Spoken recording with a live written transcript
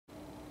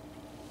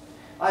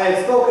I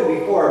have spoken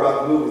before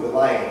about the movie The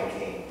Lion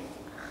King,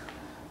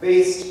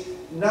 based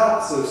not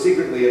so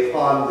secretly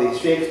upon the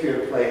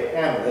Shakespeare play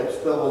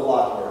Hamlet, though a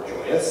lot more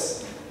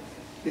joyous.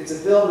 It's a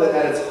film that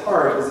at its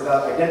heart is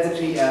about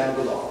identity and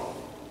belonging.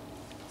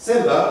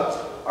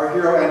 Simba, our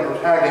hero and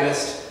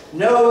protagonist,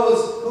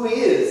 knows who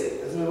he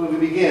is as the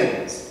movie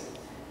begins.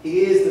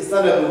 He is the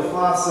son of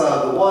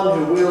Mufasa, the one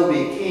who will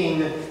be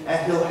king,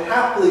 and he'll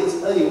happily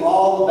tell you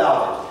all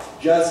about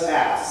it. Just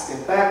ask.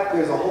 In fact,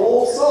 there's a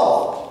whole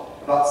song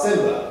about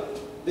Simba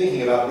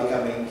thinking about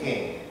becoming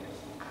king.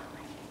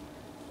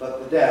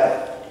 But the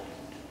death,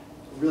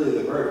 really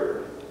the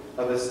murder,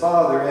 of his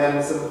father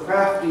and some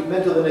crafty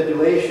mental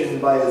manipulation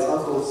by his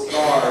uncle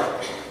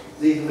Scar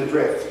leave him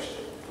adrift,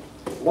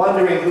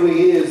 wondering who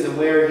he is and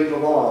where he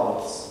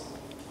belongs.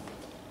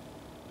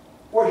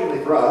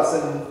 Fortunately for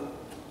us, and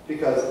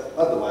because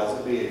otherwise it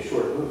would be a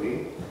short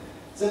movie,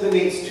 Simba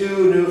meets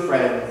two new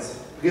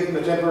friends who give him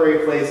a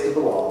temporary place to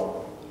belong.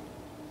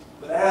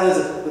 But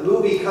as the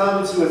movie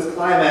comes to its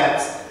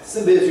climax,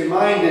 Simba is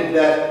reminded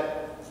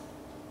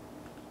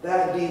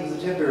that indeed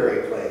was a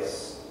temporary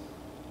place.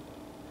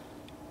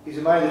 He's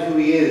reminded who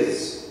he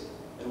is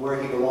and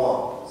where he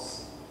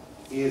belongs.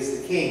 He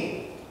is the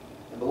king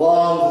and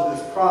belongs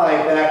with his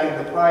pride back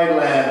in the Pride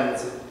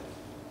Lands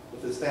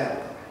with his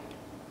family.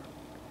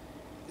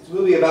 It's a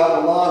movie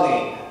about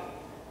belonging,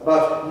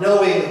 about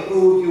knowing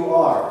who you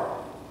are.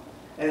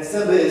 And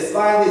Simba is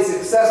finally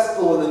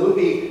successful when the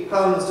movie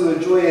comes to a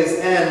joyous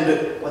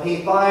end, when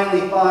he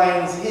finally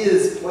finds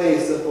his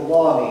place of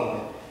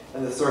belonging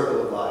in the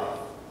circle of life.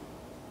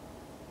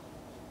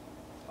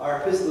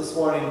 Our epistle this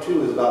morning,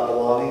 too, is about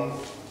belonging,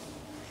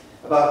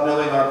 about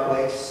knowing our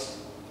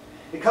place.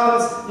 It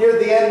comes near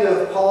the end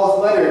of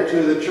Paul's letter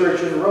to the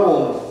church in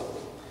Rome,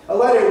 a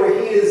letter where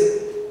he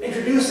is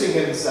introducing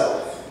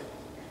himself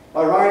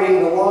by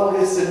writing the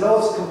longest and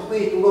most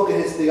complete look at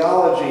his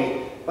theology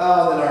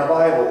found in our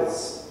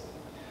Bibles.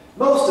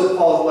 Most of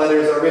Paul's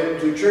letters are written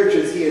to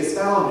churches he has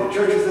founded,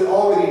 churches that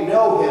already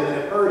know him and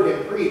have heard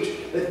him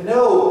preach, that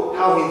know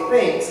how he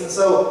thinks, and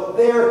so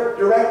their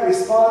direct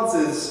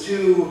responses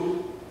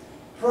to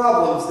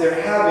problems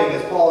they're having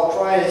as Paul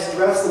tries to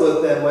wrestle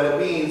with them what it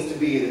means to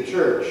be the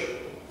church.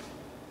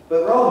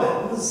 But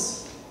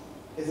Romans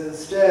is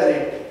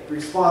instead a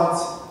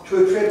response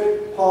to a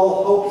trip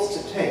Paul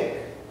hopes to take,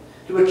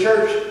 to a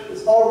church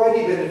that's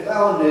already been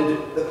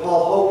founded that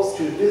Paul hopes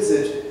to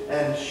visit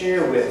and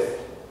share with.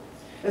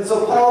 And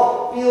so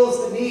Paul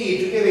feels the need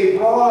to give a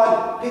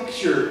broad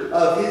picture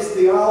of his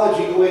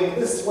theology going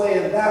this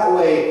way and that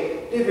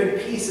way,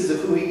 different pieces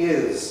of who he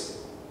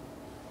is.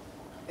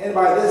 And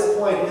by this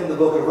point in the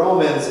book of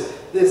Romans,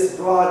 this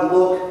broad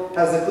look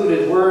has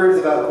included words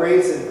about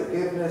grace and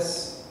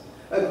forgiveness,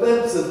 a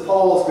glimpse of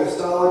Paul's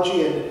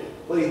Christology and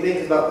what he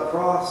thinks about the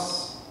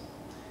cross,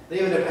 and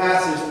even a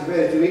passage we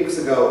read a few weeks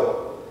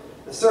ago,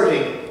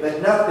 asserting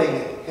that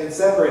nothing can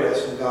separate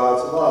us from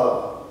God's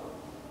love.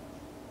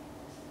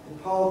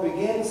 And Paul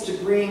begins to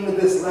bring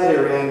this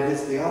letter and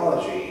his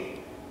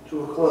theology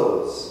to a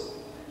close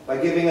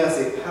by giving us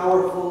a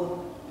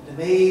powerful and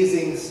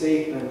amazing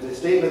statement, a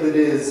statement that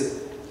is,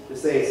 to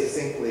say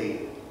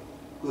succinctly,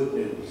 good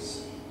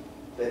news,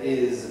 that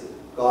is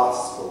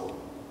gospel.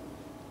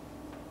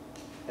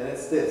 And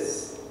it's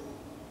this: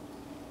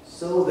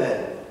 so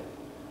then,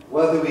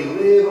 whether we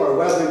live or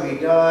whether we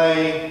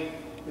die,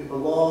 we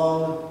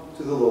belong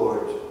to the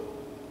Lord.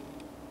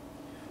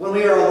 When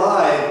we are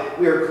alive,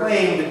 we are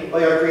claimed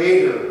by our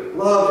Creator,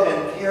 loved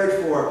and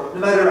cared for,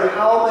 no matter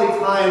how many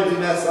times we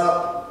mess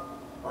up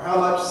or how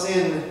much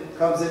sin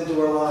comes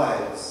into our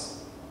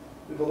lives.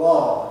 We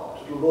belong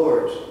to the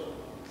Lord.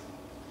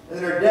 And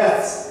in our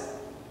deaths,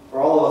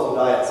 for all of us who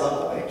die at some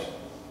point,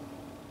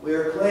 we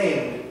are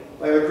claimed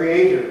by our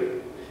Creator,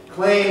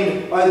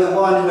 claimed by the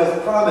one who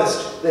has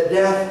promised that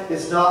death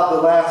is not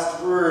the last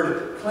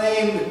word,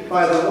 claimed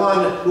by the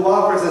one who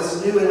offers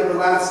us new and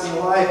everlasting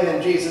life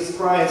in Jesus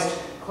Christ,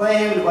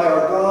 claimed by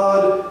our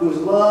God whose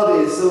love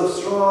is so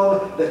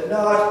strong that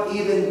not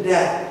even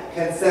death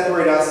can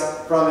separate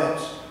us from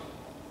it.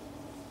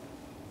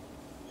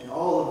 And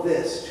all of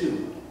this,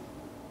 too,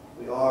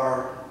 we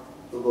are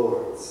the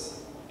Lord's.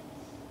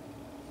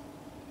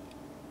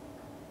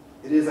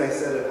 It is, I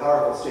said, a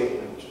powerful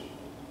statement,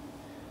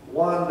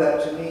 one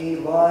that to me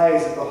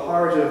lies at the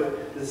heart of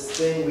this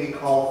thing we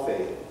call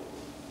faith.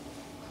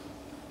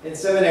 In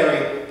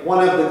seminary,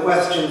 one of the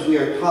questions we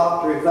are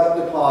taught to reflect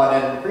upon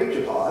and preach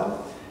upon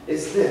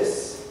is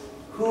this: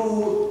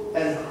 who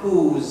and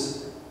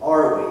whose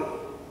are we?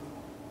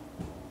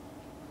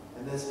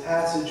 And this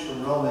passage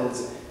from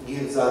Romans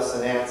gives us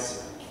an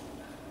answer.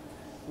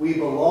 We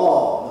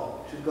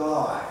belong to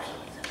God.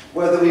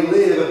 Whether we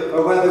live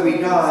or whether we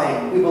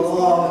die, we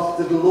belong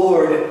to the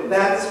Lord.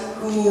 That's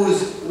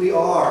whose we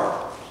are.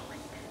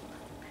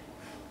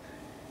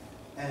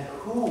 And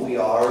who we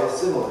are is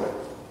similar.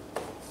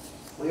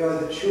 We are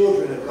the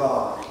children of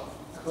God,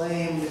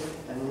 claimed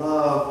and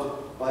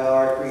loved by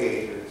our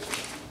Creator.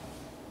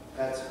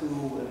 That's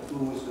who and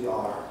whose we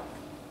are.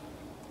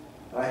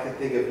 And I can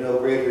think of no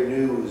greater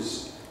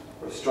news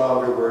or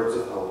stronger words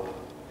of hope.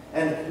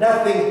 And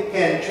nothing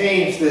can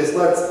change this.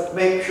 Let's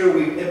make sure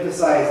we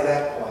emphasize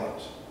that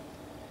point.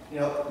 You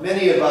know,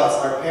 many of us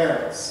are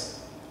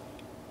parents.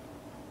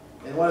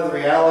 And one of the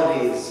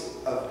realities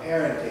of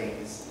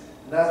parenting is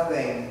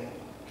nothing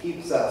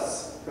keeps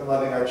us from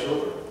loving our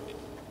children.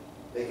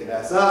 They can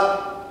mess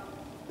up.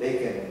 They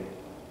can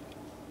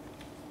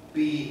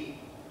be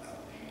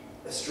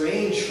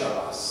estranged from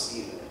us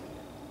even.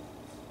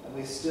 And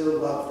we still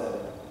love them.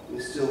 We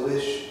still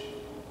wish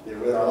they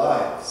were in our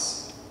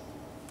lives.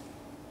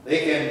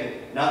 They can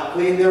not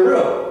clean their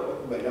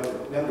room. My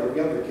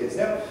younger kids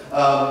now.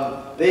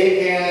 They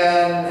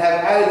can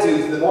have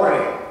attitudes in the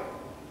morning.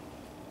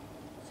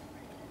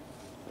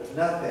 But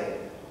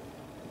nothing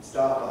can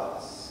stop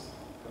us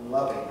from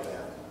loving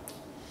them.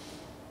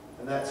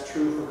 And that's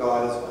true for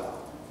God as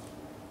well.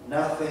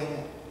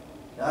 Nothing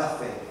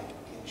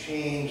can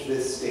change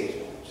this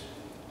statement.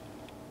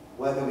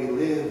 Whether we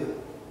live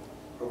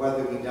or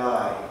whether we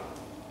die,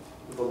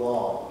 we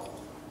belong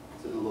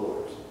to the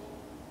Lord.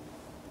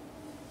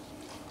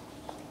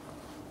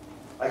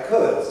 I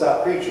could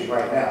stop preaching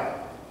right now,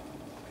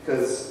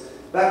 because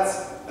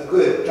that's a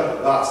good chunk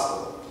of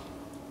gospel.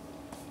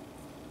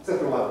 Except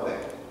for one thing.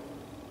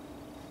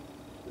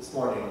 This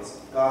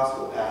morning's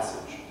gospel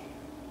passage.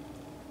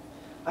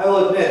 I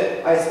will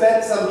admit, I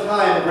spent some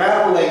time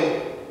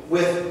grappling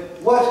with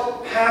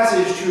what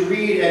passage to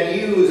read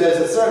and use as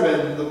a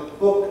sermon,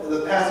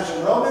 the passage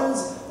in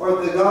Romans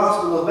or the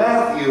Gospel of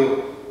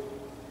Matthew.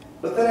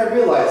 But then I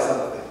realized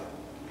something.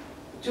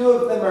 The two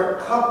of them are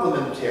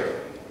complementary.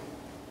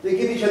 They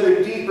give each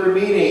other deeper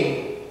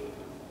meaning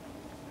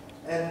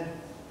and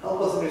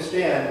help us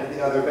understand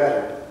the other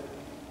better.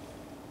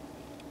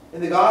 In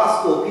the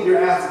Gospel, Peter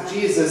asks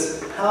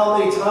Jesus, "How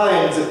many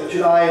times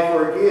should I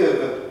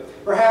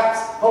forgive?" Perhaps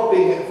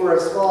hoping for a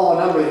small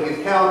number he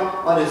could count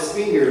on his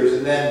fingers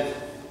and then,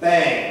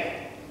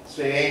 bang,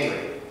 stay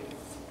angry.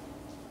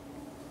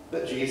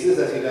 But Jesus,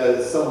 as he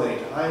does so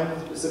many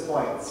times,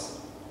 disappoints.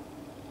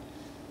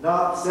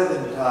 Not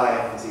 7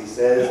 times, he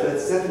says, but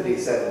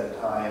 77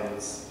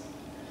 times.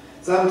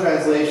 Some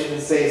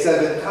translations say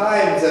 7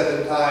 times,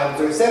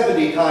 or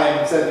 70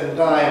 times, 7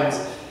 times.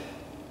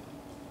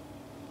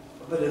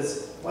 But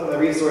as one of my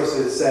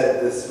resources said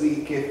this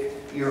week, if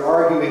you're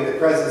arguing the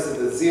presence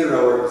of the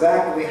zero or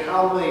exactly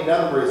how many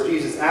numbers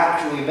Jesus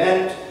actually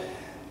meant,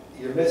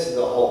 you're missing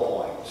the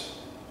whole point.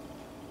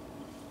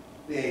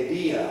 The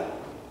idea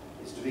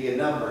is to be a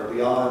number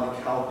beyond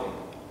counting.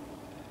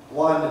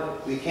 One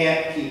we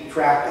can't keep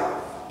track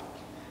of.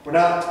 We're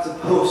not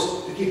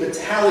supposed to keep a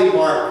tally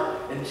mark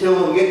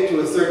until we get to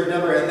a certain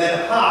number and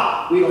then,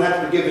 we don't have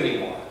to forgive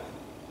anymore.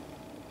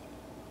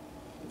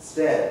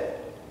 Instead,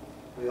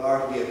 we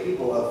are to be a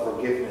people of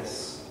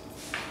forgiveness,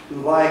 who,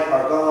 like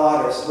our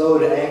God, are slow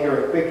to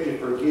anger and quick to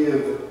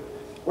forgive.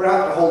 We're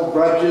not to hold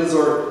grudges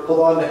or hold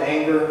on to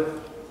anger.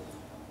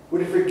 We're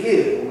to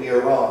forgive when we are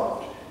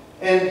wronged.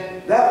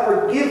 And that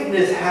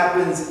forgiveness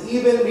happens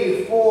even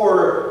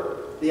before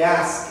the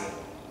asking.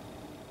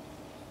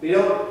 We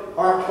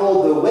aren't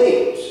told to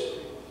wait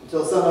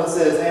until someone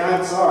says, "Hey,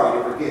 I'm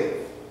sorry," to forgive.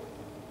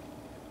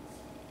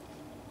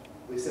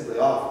 We simply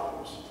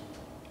offer it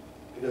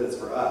because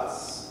it's for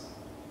us.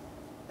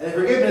 And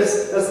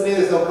forgiveness doesn't mean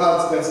there's no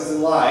consequences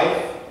in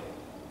life,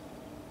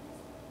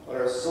 but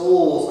our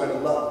souls are to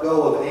let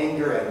go of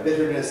anger and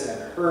bitterness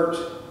and hurt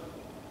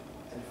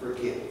and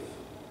forgive.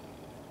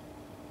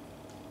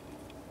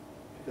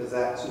 Because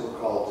that's who we're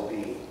called to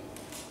be.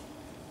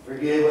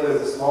 Forgive whether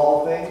it's a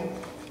small thing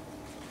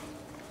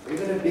or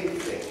even a big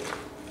thing.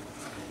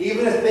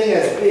 Even a thing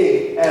as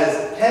big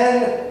as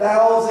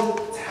 10,000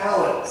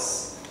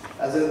 talents,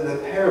 as in the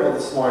parable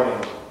this morning.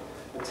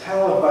 A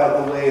talent, by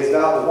the way, is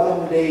about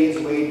 1 day's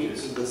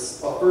wages.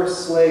 So the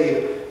first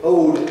slave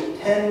owed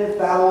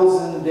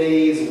 10,000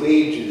 days'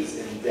 wages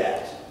in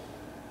debt.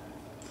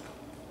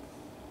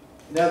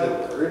 In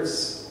other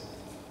words,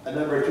 a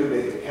number too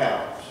big to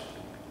count.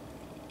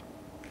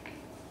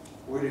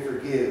 We're to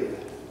forgive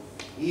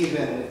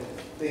even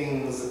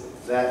things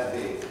that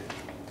big.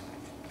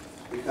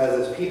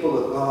 Because as people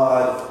of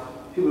God,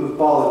 people who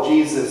follow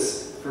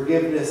Jesus,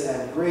 forgiveness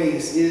and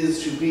grace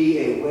is to be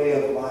a way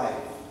of life.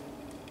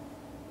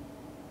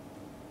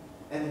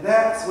 And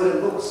that's what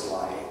it looks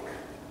like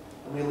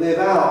when we live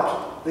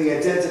out the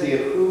identity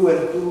of who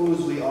and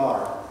whose we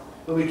are.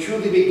 When we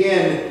truly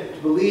begin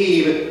to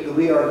believe that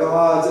we are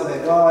God's and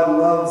that God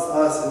loves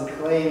us and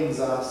claims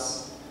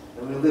us.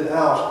 And we live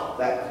out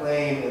that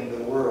claim in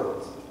the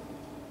world.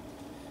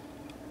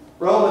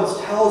 Romans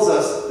tells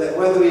us that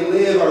whether we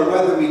live or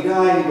whether we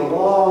die, we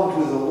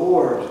belong to the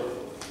Lord.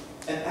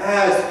 And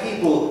as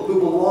people who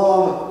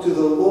belong to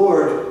the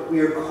Lord, we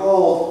are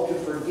called to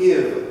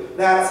forgive.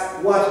 That's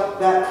what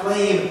that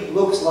claim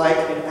looks like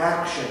in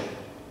action.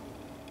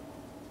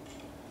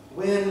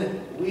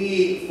 When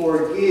we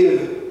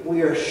forgive,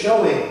 we are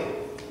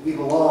showing we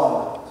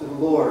belong to the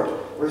Lord.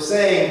 We're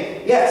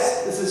saying,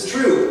 yes, this is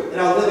true, and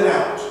I'll live it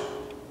out.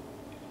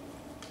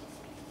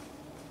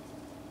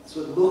 That's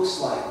what it looks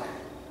like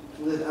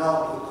to live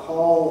out the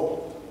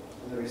call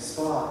and the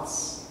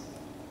response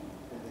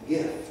and the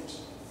gift.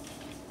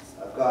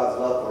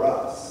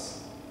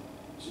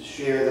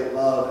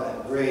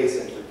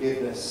 grace and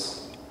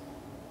forgiveness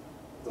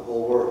of the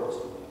whole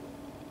world.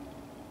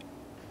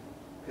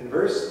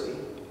 Conversely,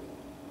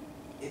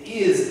 it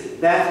is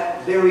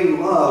that very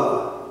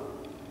love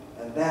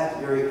and that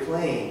very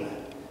claim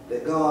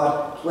that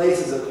God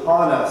places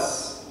upon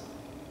us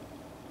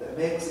that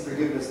makes the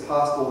forgiveness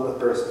possible in the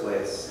first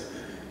place.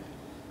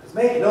 Because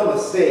make no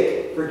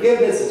mistake,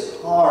 forgiveness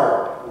is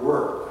hard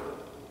work.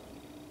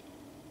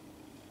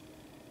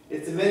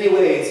 It's in many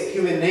ways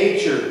human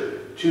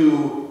nature to,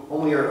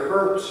 when we are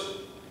hurt,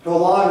 to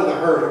hold on to the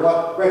hurt, or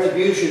want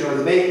retribution, or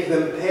to make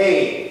them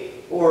pay,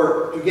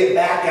 or to get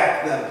back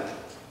at them.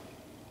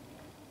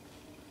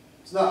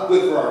 It's not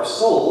good for our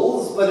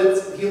souls, but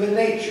it's human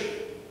nature.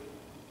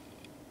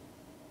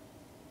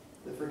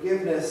 The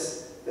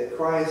forgiveness that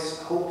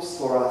Christ hopes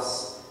for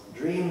us,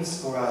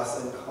 dreams for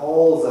us, and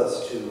calls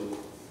us to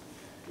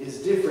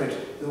is different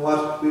than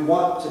what we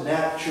want to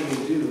naturally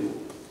do.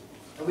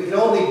 And we can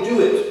only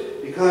do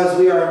it because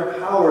we are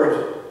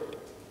empowered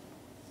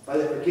by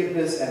the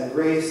forgiveness and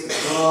grace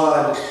of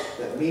God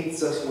that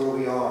meets us where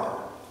we are.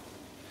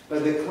 By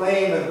the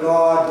claim of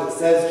God that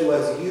says to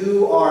us,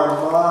 "You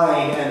are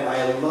mine, and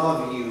I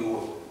love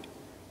you,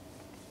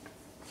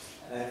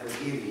 and I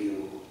forgive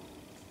you."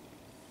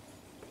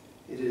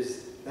 It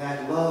is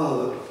that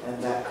love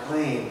and that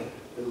claim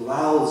that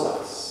allows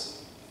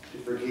us to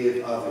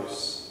forgive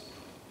others.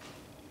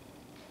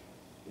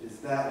 It is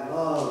that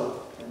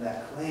love and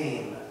that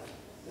claim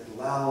that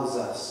allows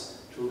us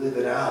to live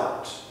it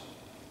out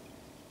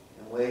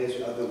in ways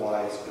we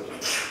otherwise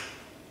couldn't.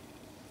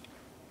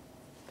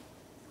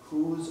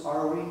 Whose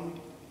are we?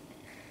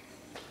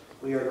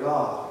 We are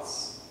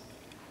God's,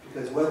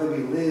 because whether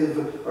we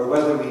live or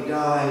whether we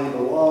die, we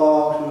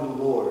belong to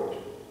the Lord.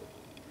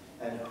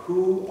 And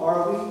who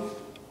are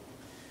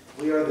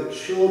we? We are the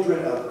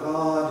children of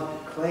God,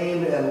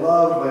 claimed and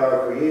loved by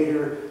our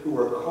Creator, who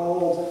are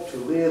called to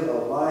live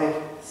a life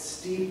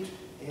steeped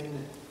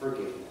in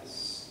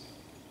forgiveness.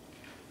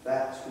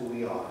 That's who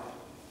we are.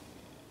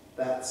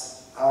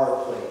 That's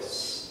our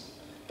place.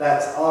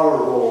 That's our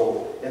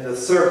role in the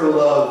circle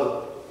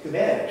of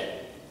humanity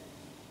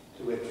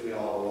to which we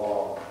all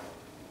belong.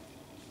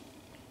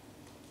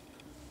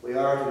 We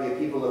are to be a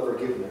people of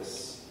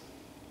forgiveness,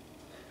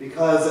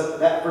 because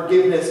that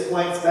forgiveness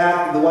points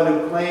back to the one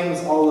who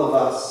claims all of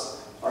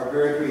us, our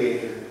very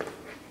Creator,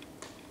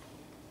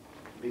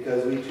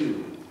 because we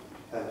too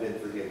have been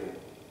forgiven.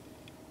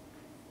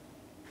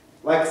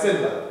 Like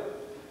Simba,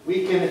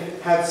 we can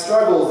have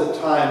struggles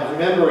at times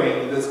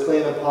remembering this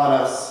claim upon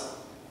us.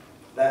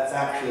 That's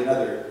actually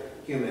another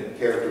human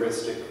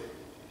characteristic.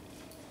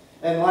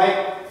 And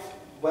like,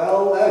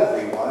 well,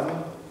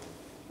 everyone,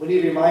 we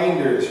need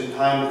reminders from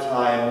time to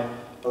time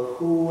of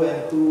who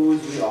and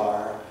whose we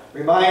are.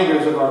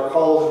 Reminders of our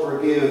call to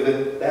forgive,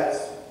 and that's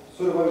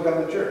sort of why we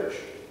come to church.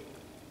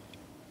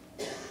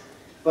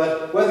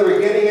 But whether we're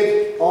getting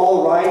it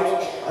all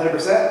right,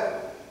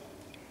 100%,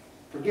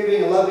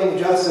 forgiving and loving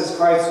just as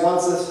Christ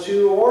wants us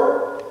to,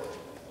 or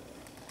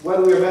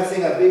whether we're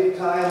messing up big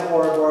time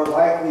or more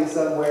likely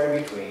somewhere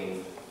in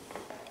between,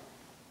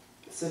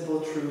 the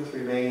simple truth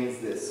remains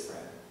this,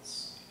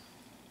 friends.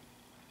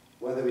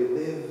 Whether we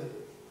live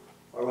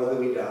or whether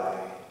we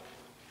die,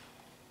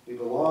 we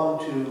belong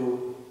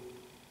to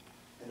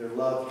and are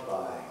loved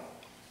by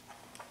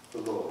the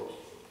Lord.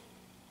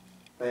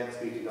 Thanks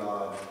be to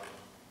God.